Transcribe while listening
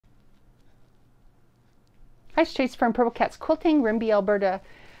Hi, it's Tracy from Purple Cats Quilting, Rimbey, Alberta,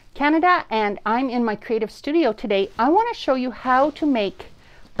 Canada, and I'm in my creative studio today. I want to show you how to make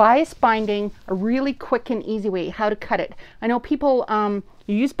bias binding a really quick and easy way, how to cut it. I know people,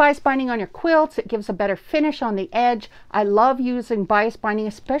 you use bias binding on your quilts, it gives a better finish on the edge. I love using bias binding,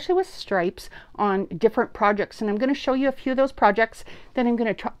 especially with stripes on different projects, and I'm going to show you a few of those projects. Then I'm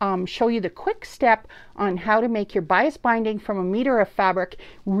going to show you the quick step on how to make your bias binding from a meter of fabric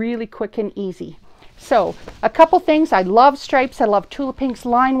really quick and easy. So a couple things. I love stripes. I love Tula Pink's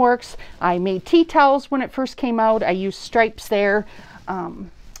line works. I made tea towels when it first came out. I used stripes there.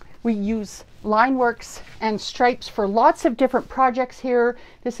 We use line works and stripes for lots of different projects here.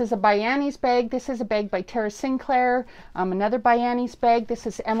 This is a by Annie's bag. This is a bag by Tara Sinclair. Another by Annie's bag. This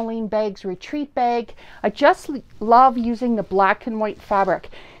is Emmeline Bag's retreat bag. I just love using the black and white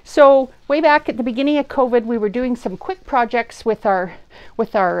fabric. So way back at the beginning of COVID, we were doing some quick projects with our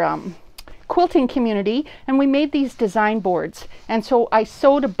quilting community, and we made these design boards, and so I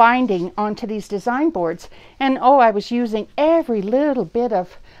sewed a binding onto these design boards, and oh, I was using every little bit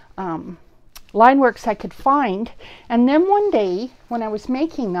of line works I could find. And then one day when I was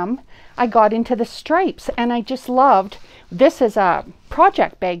making them, I got into the stripes, and I just loved, this is a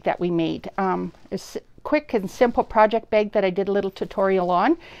project bag that we made. It's a quick and simple project bag that I did a little tutorial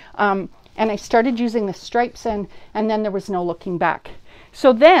on, and I started using the stripes, and then there was no looking back.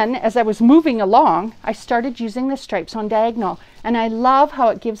 So then, as I was moving along, I started using the stripes on diagonal, and I love how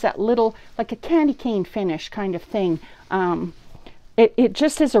it gives that little, like a candy cane finish kind of thing. It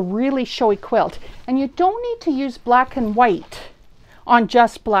just is a really showy quilt, and you don't need to use black and white on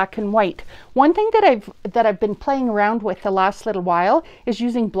just black and white. One thing that I've been playing around with the last little while is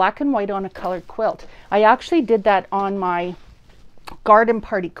using black and white on a colored quilt. I actually did that on my garden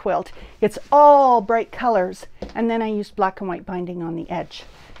party quilt. It's all bright colors, and then I used black and white binding on the edge.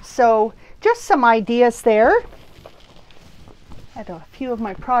 So just some ideas there. I have a few of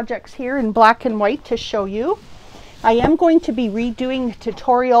my projects here in black and white to show you. I am going to be redoing the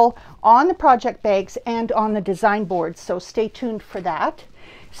tutorial on the project bags and on the design boards, so stay tuned for that.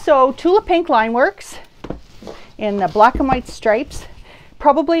 So Tula Pink line works in the black and white stripes,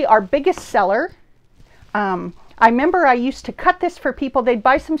 probably our biggest seller. I remember I used to cut this for people. They'd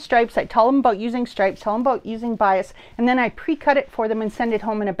buy some stripes. I'd tell them about using stripes, tell them about using bias, and then I pre-cut it for them and send it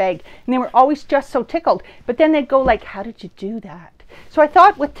home in a bag. And they were always just so tickled. But then they'd go like, how did you do that? So I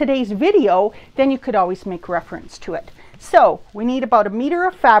thought with today's video, then you could always make reference to it. So we need about a meter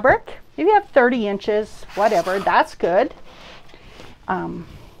of fabric. If you have 30 inches, whatever, that's good. And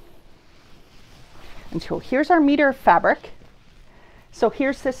so here's our meter of fabric. So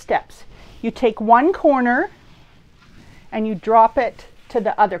here's the steps. You take one corner and you drop it to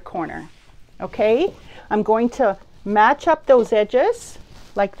the other corner. Okay, I'm going to match up those edges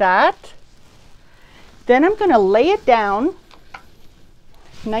like that. Then I'm going to lay it down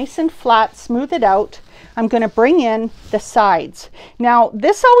nice and flat, smooth it out. I'm going to bring in the sides. Now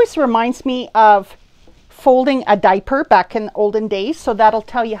this always reminds me of folding a diaper back in the olden days, so that'll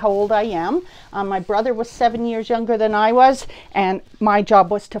tell you how old I am. My brother was 7 years younger than I was, and my job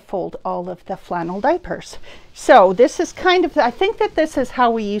was to fold all of the flannel diapers. So this is kind of, I think that this is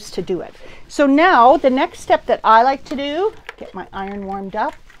how we used to do it. So now the next step that I like to do, get my iron warmed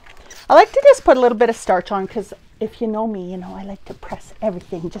up, I like to just put a little bit of starch on, because if you know me, you know I like to press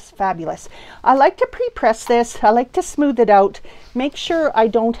everything just fabulous. I like to pre-press this. I like to smooth it out, make sure I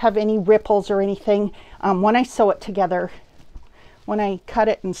don't have any ripples or anything when I sew it together, when I cut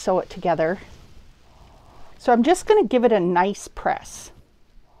it and sew it together. So I'm just going to give it a nice press.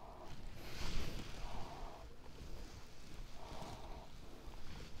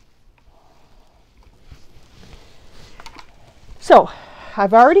 So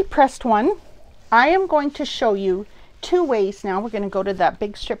I've already pressed one. I am going to show you two ways now. We're going to go to that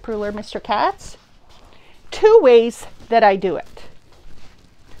big strip ruler, Mr. Katz. Two ways that I do it.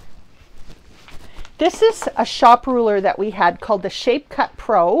 This is a shop ruler that we had called the Shape Cut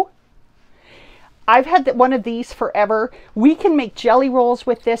Pro. I've had one of these forever. We can make jelly rolls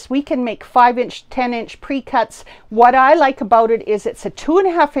with this. We can make 5-inch, 10-inch pre-cuts. What I like about it is it's a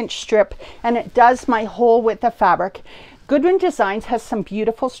 2.5-inch strip, and it does my whole width of fabric. Goodwin Designs has some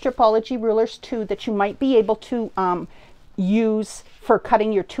beautiful stripology rulers too that you might be able to use for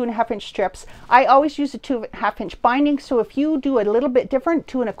cutting your 2.5-inch strips. I always use a 2.5-inch binding, so if you do a little bit different,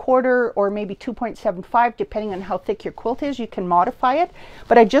 2 1/4 or maybe 2.75, depending on how thick your quilt is, you can modify it.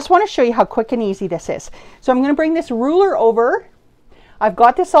 But I just want to show you how quick and easy this is. So I'm going to bring this ruler over. I've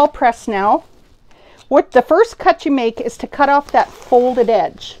got this all pressed now. What the first cut you make is to cut off that folded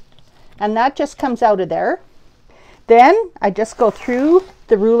edge, and that just comes out of there. Then I just go through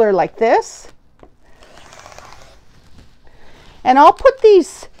the ruler like this, And I'll put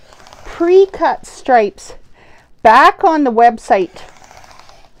these pre-cut stripes back on the website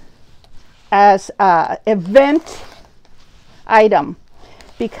as an event item,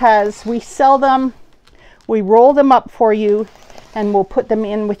 because we sell them, we roll them up for you, and we'll put them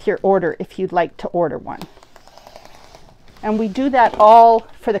in with your order if you'd like to order one. And we do that all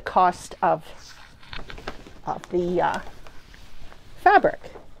for the cost of the fabric.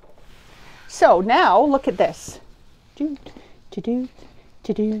 So now look at this.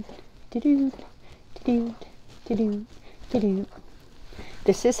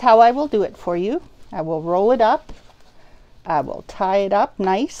 This is how I will do it for you. I will roll it up. I will tie it up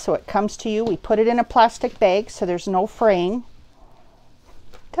nice so it comes to you. We put it in a plastic bag so there's no fraying.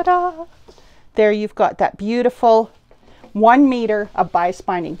 Ta-da! There you've got that beautiful 1 meter of bias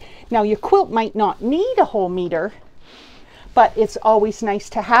binding. Now your quilt might not need a whole meter, but it's always nice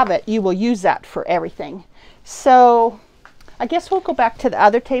to have it. You will use that for everything. So I guess we'll go back to the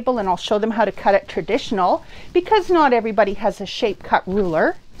other table and I'll show them how to cut it traditional, because not everybody has a shape cut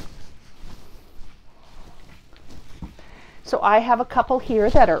ruler. So I have a couple here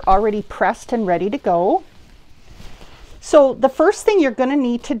that are already pressed and ready to go. So the first thing you're going to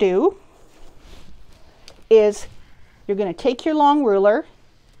need to do is you're going to take your long ruler,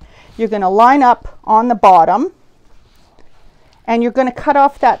 you're going to line up on the bottom, and you're going to cut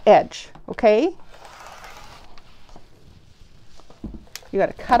off that edge, okay? You got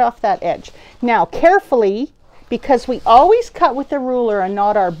to cut off that edge. Now carefully, because we always cut with the ruler and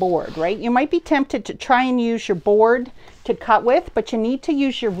not our board, right? You might be tempted to try and use your board to cut with, but you need to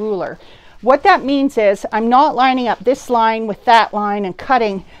use your ruler. What that means is I'm not lining up this line with that line and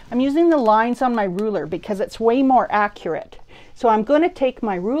cutting. I'm using the lines on my ruler because it's way more accurate. So I'm going to take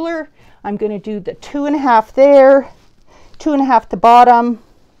my ruler, I'm going to do the 2.5 there, 2.5 at the bottom,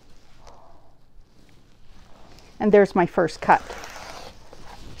 and there's my first cut.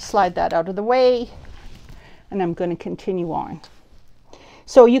 Slide that out of the way, and I'm going to continue on.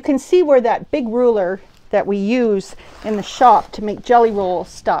 So you can see where that big ruler that we use in the shop to make jelly roll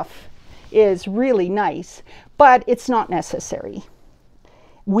stuff is really nice, but it's not necessary.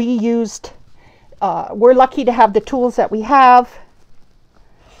 We're lucky to have the tools that we have,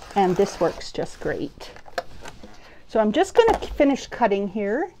 and this works just great. So I'm just going to finish cutting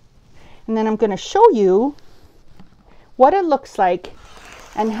here, and then I'm going to show you what it looks like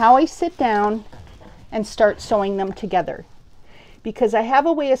and how I sit down and start sewing them together, because I have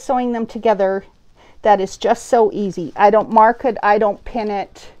a way of sewing them together that is just so easy. I don't mark it, I don't pin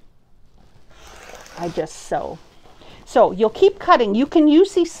it, I just sew. So you'll keep cutting. You can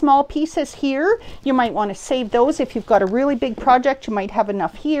use these small pieces here. You might want to save those. If you've got a really big project, you might have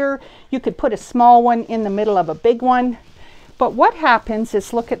enough here. You could put a small one in the middle of a big one. But what happens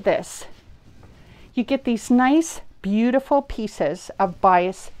is, look at this. You get these nice, beautiful pieces of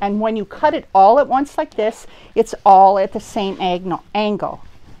bias, and when you cut it all at once like this, it's all at the same angle.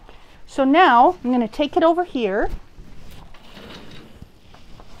 So now I'm going to take it over here,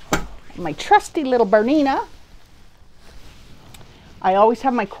 my trusty little Bernina. I always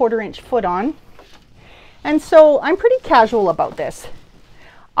have my 1/4-inch foot on, and so I'm pretty casual about this.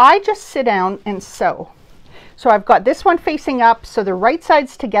 I just sit down and sew. So I've got this one facing up, so the right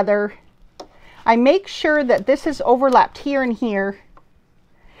side's together. I make sure that this is overlapped here and here,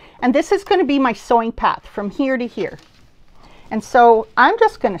 and this is going to be my sewing path from here to here. And so I'm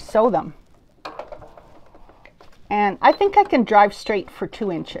just going to sew them. And I think I can drive straight for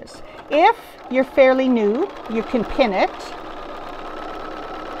 2 inches. If you're fairly new, you can pin it.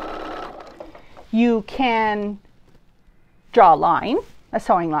 You can draw a line, a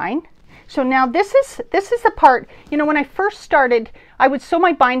sewing line. So now this is the part, you know, when I first started, I would sew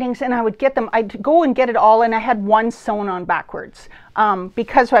my bindings and I would get them, I'd go and get it all, and I had one sewn on backwards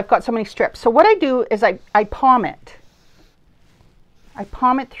because I've got so many strips. So what I do is I palm it. I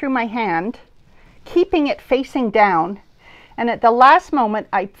palm it through my hand, keeping it facing down, and at the last moment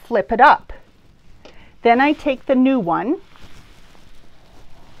I flip it up. Then I take the new one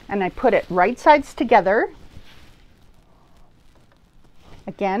and I put it right sides together.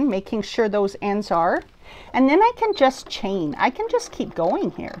 Again, making sure those ends are, and then I can just chain. I can just keep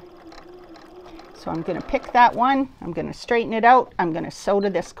going here. So I'm going to pick that one, I'm going to straighten it out, I'm going to sew to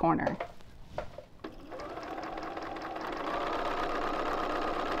this corner.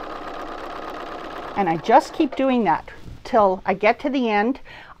 And I just keep doing that till I get to the end.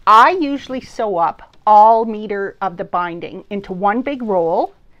 I usually sew up all meter of the binding into one big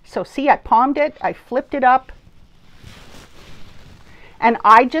roll. So see, I palmed it, I flipped it up, and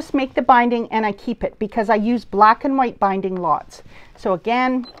I just make the binding and I keep it because I use black and white binding lots. So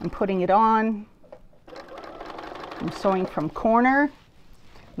again, I'm putting it on. I'm sewing from corner,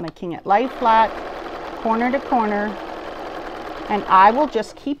 making it lie flat, corner to corner, and I will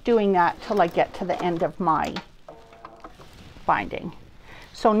just keep doing that till I get to the end of my binding.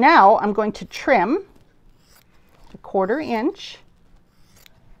 So now I'm going to trim a 1/4 inch.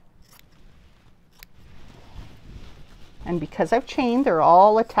 And because I've chained, they're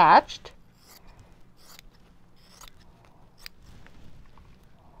all attached.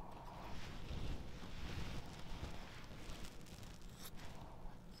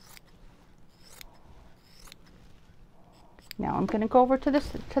 Now I'm going to go over to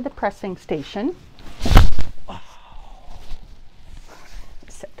the pressing station. Oh.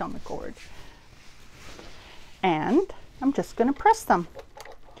 Stepped on the cord. And I'm just going to press them.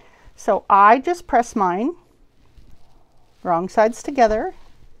 So I just press mine, wrong sides together.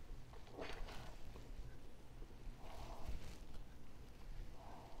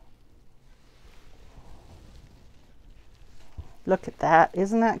 Look at that.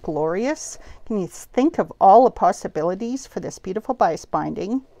 Isn't that glorious? Can you think of all the possibilities for this beautiful bias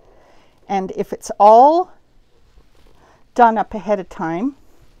binding? And if it's all done up ahead of time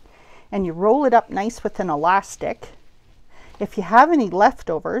and you roll it up nice with an elastic, if you have any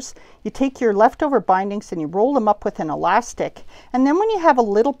leftovers, you take your leftover bindings and you roll them up with an elastic, and then when you have a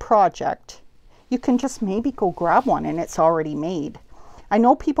little project, you can just maybe go grab one and it's already made. I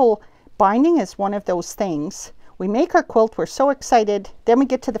know people, binding is one of those things. We make our quilt, we're so excited, then we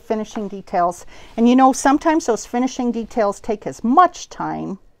get to the finishing details, and you know, sometimes those finishing details take as much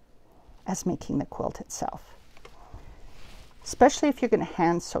time as making the quilt itself, especially if you're going to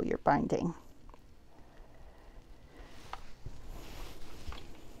hand sew your binding.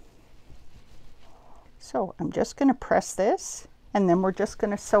 So I'm just going to press this and then we're just going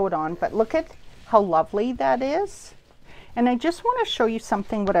to sew it on, but look at how lovely that is. And I just want to show you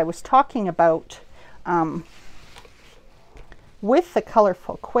something what I was talking about with the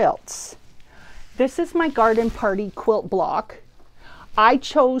colorful quilts. This is my garden party quilt block. I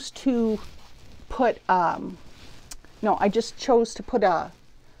chose to put, I just chose to put a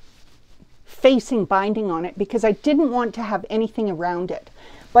facing binding on it because I didn't want to have anything around it.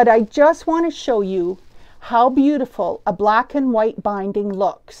 But I just want to show you how beautiful a black and white binding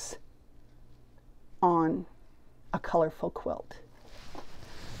looks on a colorful quilt.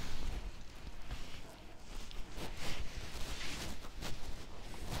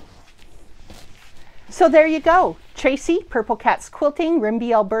 So there you go. Tracy, Purple Cats Quilting,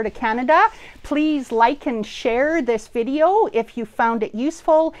 Rimbey, Alberta, Canada. Please like and share this video if you found it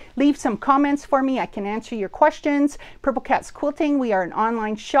useful. Leave some comments for me. I can answer your questions. Purple Cats Quilting, we are an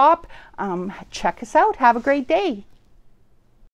online shop. Check us out. Have a great day.